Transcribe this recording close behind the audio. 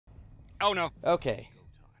Oh no. Okay.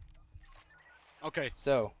 Okay.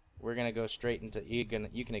 So we're gonna go straight into. You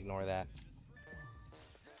can ignore that.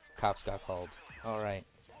 Cops got called. All right.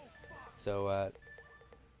 So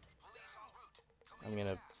I'm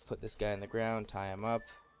gonna put this guy in the ground, tie him up.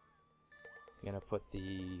 I'm gonna put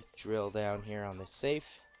the drill down here on the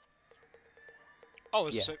safe. Oh,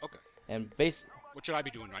 there's Yeah. a safe. Okay. And What should I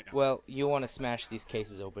be doing right now? well, you want to smash these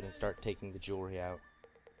cases open and start taking the jewelry out.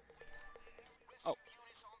 Oh.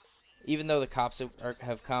 Even though the cops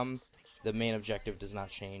have come, the main objective does not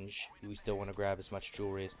change. We still want to grab as much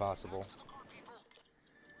jewelry as possible.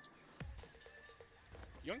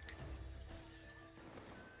 Yoink.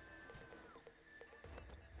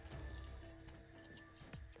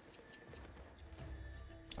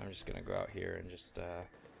 I'm just gonna go out here and just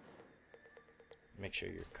make sure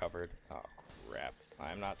you're covered. Oh crap!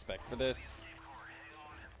 I'm not spec for this.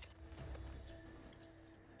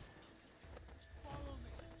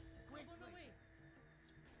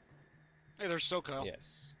 Hey, there's SoCal.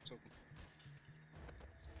 Yes. SoCal.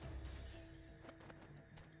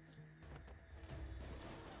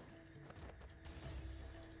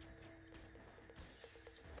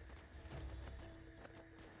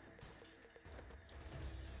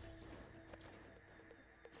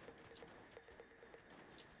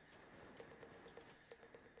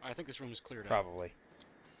 I think this room is cleared out. Probably.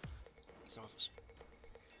 This office.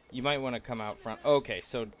 You might want to come out front. Okay,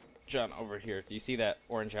 so John, over here, do you see that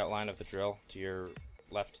orange outline of the drill to your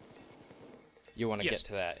left? You want to Yes. get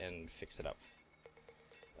to that and fix it up.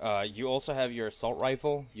 You also have your assault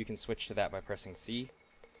rifle. You can switch to that by pressing C.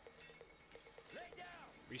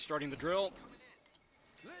 Restarting the drill.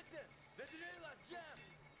 Listen, the drill is jammed.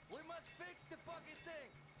 We must fix the fucking thing.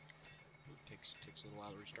 Ooh, takes a little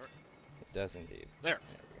while to restart. It does indeed. There.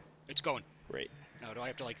 There we go. It's going. Great. Now, do I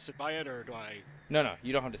have to like sit by it, or do I? No,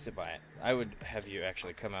 you don't have to sit by it. I would have you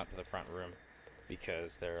actually come out to the front room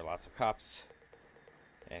because there are lots of cops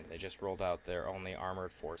and they just rolled out their only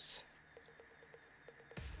armored force.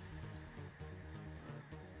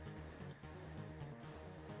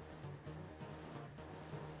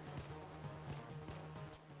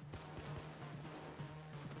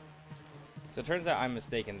 So it turns out I'm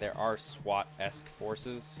mistaken. There are SWAT-esque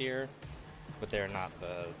forces here, but they're not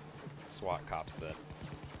the SWAT cops that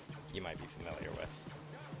you might be familiar with.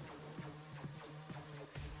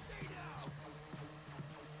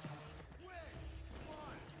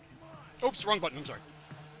 Oops, wrong button. I'm sorry.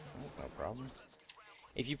 Oh, no problem.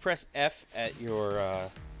 If you press F at your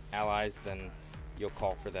allies, then you'll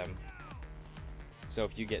call for them. So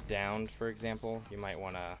if you get downed, for example, you might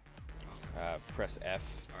want to press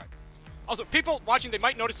F. All right. Also, people watching, they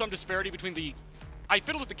might notice some disparity between the. I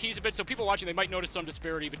fiddled with the keys a bit, so people watching, they might notice some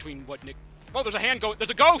disparity between what Nick. Oh, there's a hand go.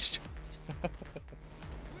 There's a ghost.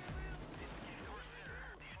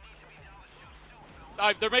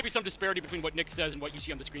 There may be some disparity between what Nick says and what you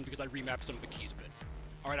see on the screen because I remapped some of the keys a bit.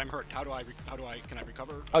 All right, I'm hurt. Can I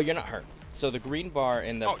recover? Oh, you're not hurt. So the green bar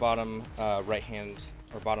in the Oh. bottom right hand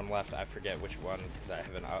or bottom left, I forget which one because I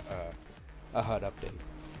have a HUD update.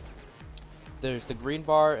 There's the green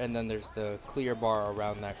bar and then there's the clear bar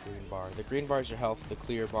around that green bar. The green bar is your health, the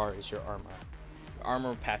clear bar is your armor. Your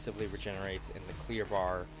armor passively regenerates, and the clear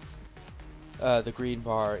bar, the green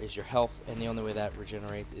bar is your health, and the only way that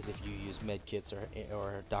regenerates is if you use med kits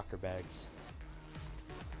or doctor bags.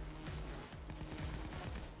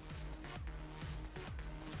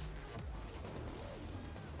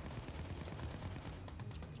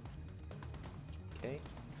 Okay.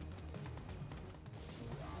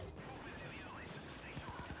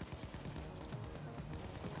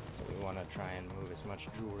 So we want to try and move as much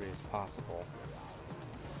jewelry as possible.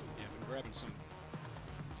 Yeah, I've been grabbing some.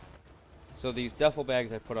 So these duffel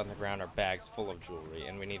bags I put on the ground are bags full of jewelry,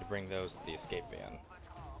 and we need to bring those to the escape van.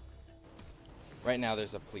 Right now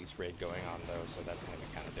there's a police raid going on though, so that's going to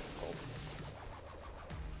be kind of difficult.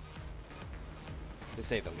 To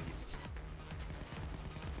say the least.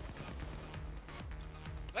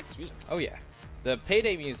 I like this music. Oh yeah. The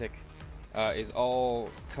Payday music is all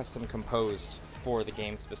custom composed for the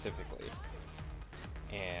game specifically.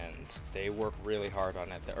 And they work really hard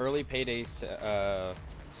on it. The early Payday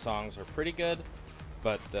songs are pretty good,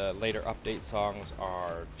 but the later update songs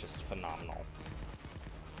are just phenomenal.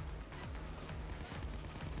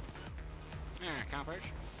 Coverage.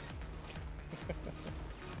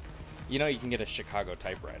 You know you can get a Chicago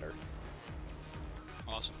typewriter.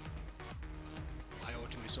 Awesome. I owe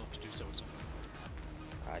it to myself to do so at some point.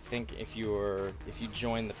 I think if you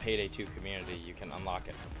join the Payday 2 community, you can unlock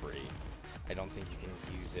it for free. I don't think you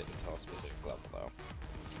can use it until a specific level though.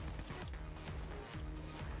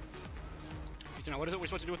 So now what is it we're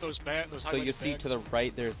supposed to do with those those So you highlighted see bags? to the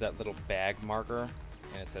right, there's that little bag marker,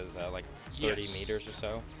 and it says like 30 Yes. meters or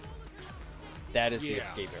so. That is the Yeah.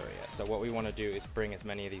 escape area. So what we want to do is bring as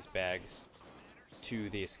many of these bags to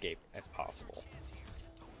the escape as possible.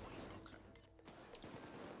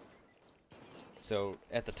 So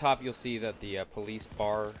at the top, you'll see that the police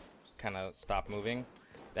bar kind of stopped moving.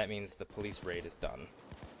 That means the police raid is done.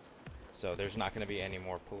 So there's not going to be any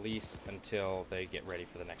more police until they get ready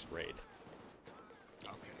for the next raid.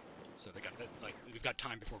 Okay. So they got that, like we've got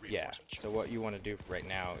time before Yeah. reinforcements. So what you want to do for right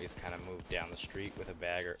now is kind of move down the street with a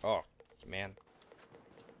bag or man.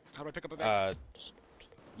 How do I pick up a bag?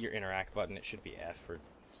 Your interact button. It should be F or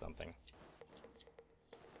something.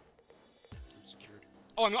 Secured.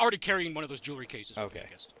 Oh, I'm already carrying one of those jewelry cases. with me, Okay.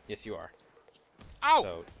 I guess. Yes, you are. Ow!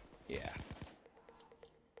 So, yeah.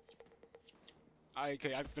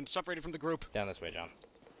 Okay, I've been separated from the group. Down this way, John.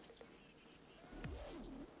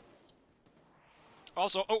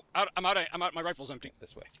 Also, I'm out. My rifle's empty.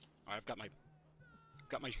 This way. I've got my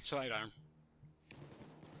sidearm.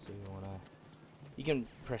 So you wanna... You can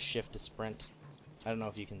press shift to sprint. I don't know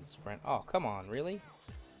if you can sprint. Oh, come on, really?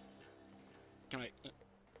 Can I?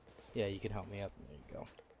 Yeah, you can help me up. There you go.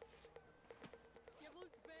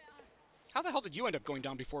 How the hell did you end up going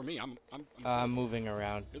down before me? I'm Moving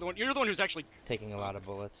around, You're the one who's actually. taking a lot of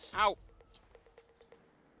bullets. Ow.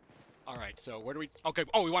 All right. So where do we? Okay.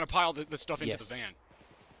 Oh, we want to pile the stuff into Yes. the van.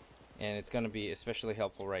 And it's going to be especially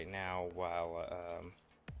helpful right now while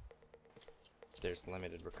there's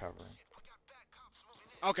limited recovery.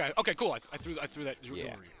 Okay. Okay. Cool. I threw that.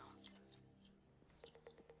 Yeah.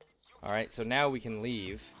 All right, so now we can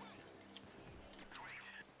leave.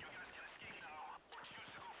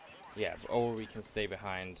 Yeah, or we can stay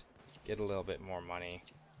behind, get a little bit more money.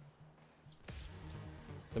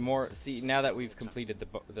 The more, see, now that we've completed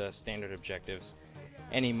the standard objectives,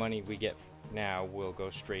 any money we get now will go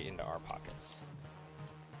straight into our pockets.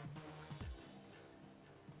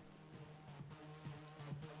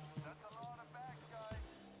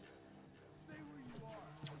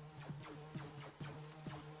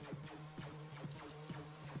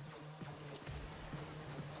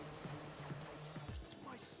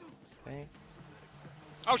 Okay.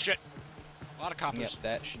 Oh shit! A lot of coppers. Yep,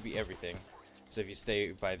 that should be everything. So if you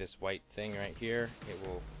stay by this white thing right here, it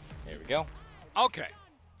will. There we go. Okay.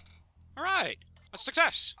 All right. A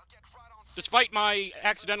success. Despite my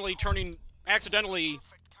accidentally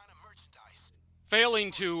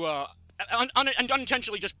failing to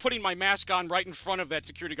unintentionally just putting my mask on right in front of that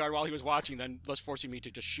security guard while he was watching, then thus forcing me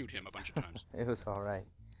to just shoot him a bunch of times. It was all right.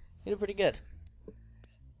 You did pretty good.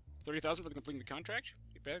 30,000 for the completing the contract.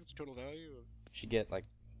 Get back the total value of Should get like.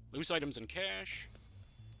 loose items and cash.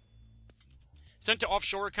 Sent to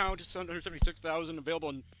offshore account 776,000 available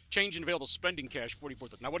and change in available spending cash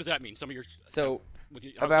 44,000. Now what does that mean? Some of your So with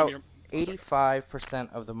your, about some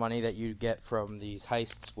 85% of the money that you get from these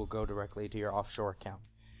heists will go directly to your offshore account,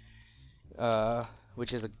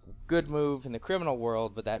 which is a good move in the criminal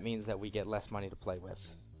world, but that means that we get less money to play with.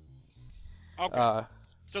 Okay.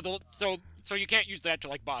 So you can't use that to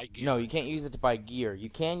like buy gear. No, you can't use it to buy gear. You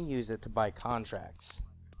can use it to buy contracts.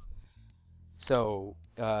 So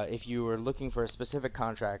if you were looking for a specific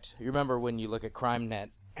contract, you remember when you look at CrimeNet,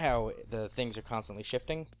 how the things are constantly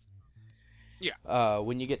shifting? Yeah.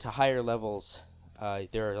 When you get to higher levels,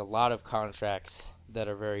 there are a lot of contracts that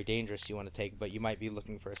are very dangerous you want to take, but you might be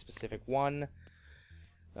looking for a specific one.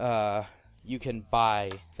 You can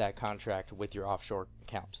buy that contract with your offshore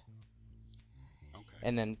account. Okay.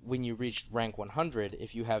 And then when you reach rank 100,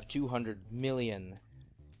 if you have 200 million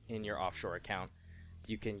in your offshore account,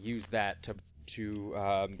 you can use that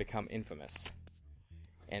to become infamous.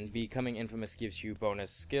 And becoming infamous gives you bonus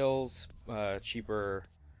skills, cheaper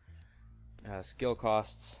skill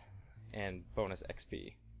costs, and bonus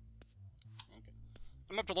XP.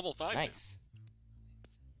 I'm up to level 5 Nice.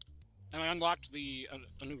 now. And I unlocked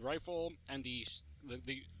a new rifle and the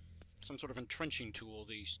some sort of entrenching tool,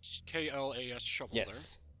 the KLAS shovel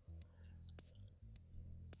Yes.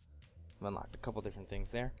 I've unlocked a couple different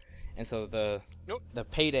things there. And so the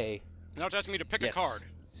Payday. there. Now it's asking me to pick Yes. a card.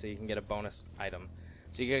 So you can get a bonus item.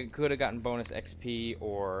 So you could have gotten bonus XP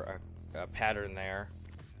or a pattern there.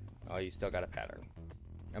 Oh, you still got a pattern.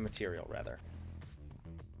 A material, rather.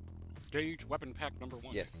 Gauge weapon pack number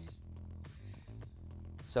 1. Yes.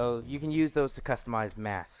 So you can use those to customize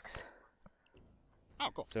masks. Oh,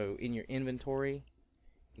 cool. So in your inventory,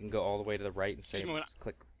 you can go all the way to the right and say, Excuse me, just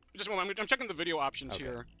click. Just a moment. I'm checking the video options Okay.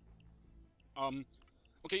 here.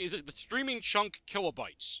 Okay, is it the streaming chunk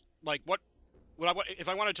kilobytes? Like what if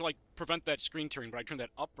I wanted to like prevent that screen tearing, would I turn that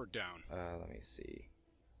up or down? Let me see.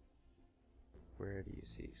 Where do you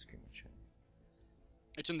see screen check?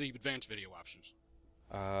 It's in the advanced video options.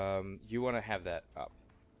 You want to have that up.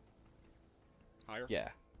 Higher? Yeah.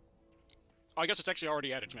 Oh, I guess it's actually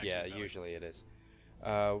already added to maximum Yeah, value. usually it is.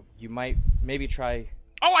 You might maybe try...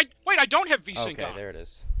 Oh, wait, I don't have VSync Okay, on. there it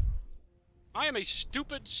is. I am a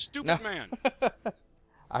stupid No. man.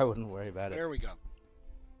 I wouldn't worry about it. There we go.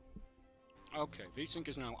 Okay, VSync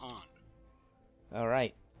is now on.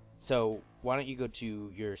 Alright. So, why don't you go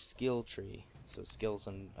to your skill tree? So, skills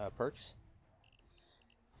and perks.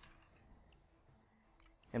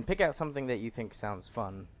 And pick out something that you think sounds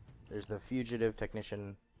fun. There's the Fugitive,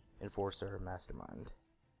 Technician, Enforcer, Mastermind.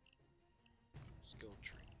 Skill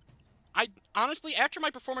tree. I honestly, after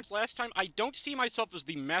my performance last time, I don't see myself as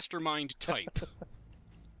the mastermind type.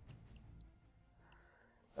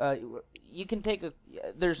 You can take a...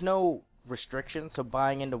 There's no restriction, so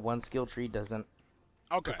buying into one skill tree doesn't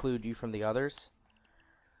Okay. preclude you from the others.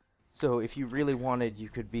 So if you really wanted, you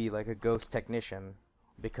could be like a ghost technician,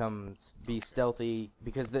 be stealthy,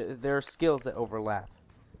 because there are skills that overlap.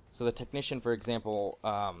 So the technician, for example,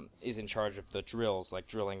 is in charge of the drills, like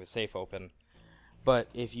drilling the safe open. But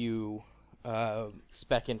if you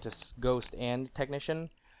spec into ghost and technician,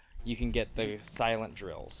 you can get the silent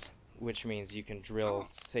drills, which means you can drill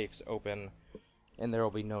safes open and there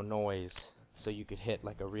will be no noise. So you could hit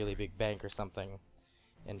like a really big bank or something.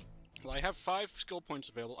 And Well, I have 5 skill points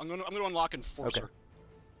available. I'm gonna unlock Enforcer. Okay.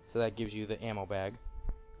 So that gives you the ammo bag.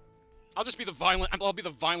 I'll just be the violent. I'll be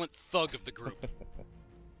the violent thug of the group.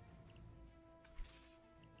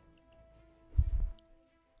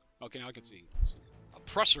 Okay, now I can see.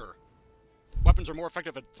 Oppressor. Weapons are more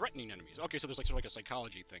effective at threatening enemies. Okay, so there's like sort of like a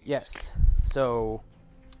psychology thing. Yes. So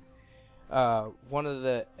one of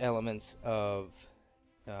the elements of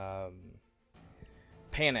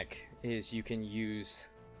panic is you can use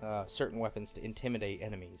certain weapons to intimidate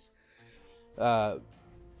enemies.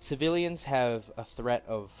 Civilians have a threat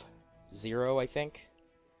of 0, I think.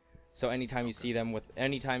 So anytime you see them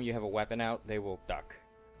anytime you have a weapon out, they will duck,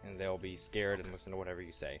 and they'll be scared and listen to whatever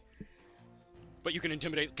you say. But you can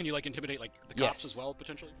intimidate. Can you like intimidate like the cops Yes. as well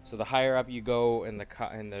potentially? So the higher up you go in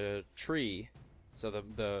the tree, so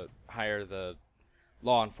the higher the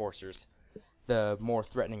law enforcers, the more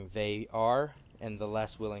threatening they are, and the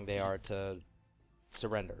less willing they are to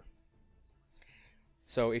surrender.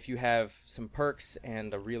 So if you have some perks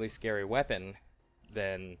and a really scary weapon,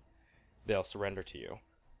 then they'll surrender to you.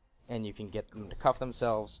 And you can get them to cuff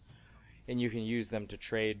themselves, and you can use them to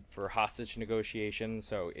trade for hostage negotiation.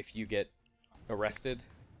 So if you get arrested,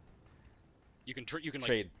 You can like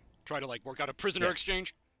trade. try to like work out a prisoner Yes.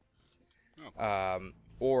 exchange. Oh.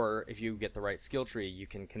 Or if you get the right skill tree, you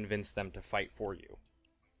can convince them to fight for you.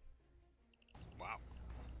 Wow.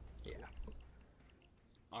 Yeah.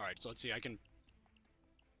 All right, so let's see. I can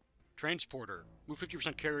transporter move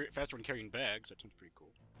 50% faster when carrying bags. That seems pretty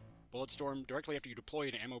cool. Bulletstorm. Directly after you deploy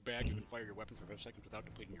an ammo bag, you can fire your weapon for 5 seconds without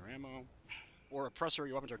depleting your ammo. Or Oppressor.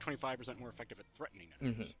 Your weapons are 25% more effective at threatening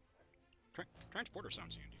enemies. Transporter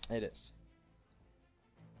sounds handy. It is.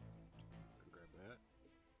 Grab that.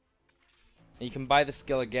 And you can buy the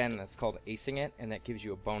skill again, and it's called acing it, and that gives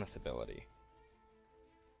you a bonus ability.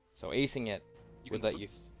 So acing it would let you...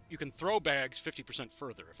 You can throw bags 50%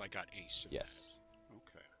 further if I got ace. Yes.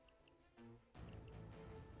 Okay.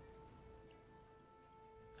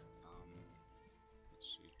 Let's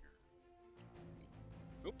see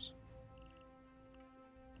here. Oops.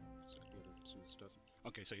 Some stuff.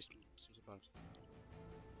 Okay, so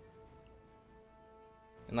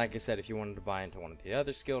And like I said, if you wanted to buy into one of the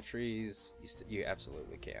other skill trees, you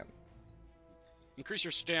absolutely can. increase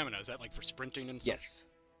your stamina. Is that like for sprinting and such? Yes.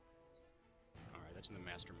 Alright, that's in the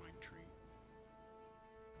mastermind tree.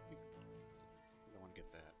 I think I want to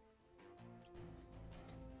get that.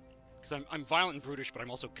 Because I'm violent and brutish, but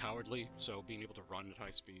I'm also cowardly, so being able to run at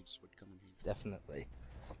high speeds would come in handy. Definitely.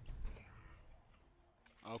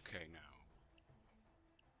 Okay, now.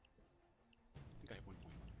 I think I have 1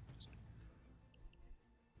 point left.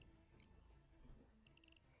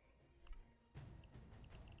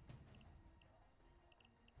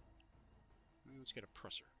 Let's get a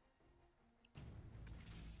presser.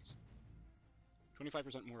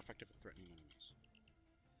 25% more effective at threatening enemies.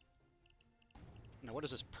 Now, what is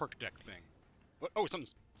this perk deck thing? What? Oh,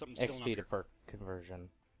 something's still XP up to here. perk conversion.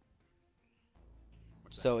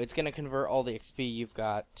 What's that? So it's going to convert all the XP you've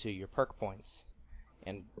got to your perk points.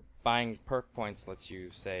 And buying perk points lets you,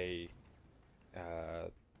 say,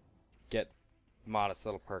 get modest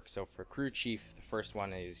little perks. So for crew chief, the first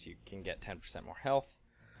one is you can get 10% more health.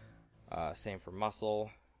 Same for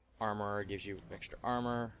muscle. Armor gives you extra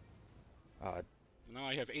armor. Now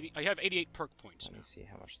I have 88 perk points. Let Now. me see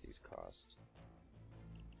how much these cost.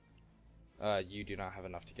 you do not have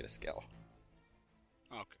enough to get a skill.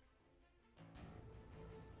 Okay.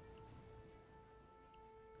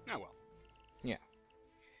 Oh well.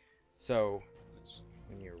 So, That's-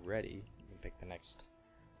 when you're ready, you can pick the next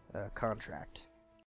contract.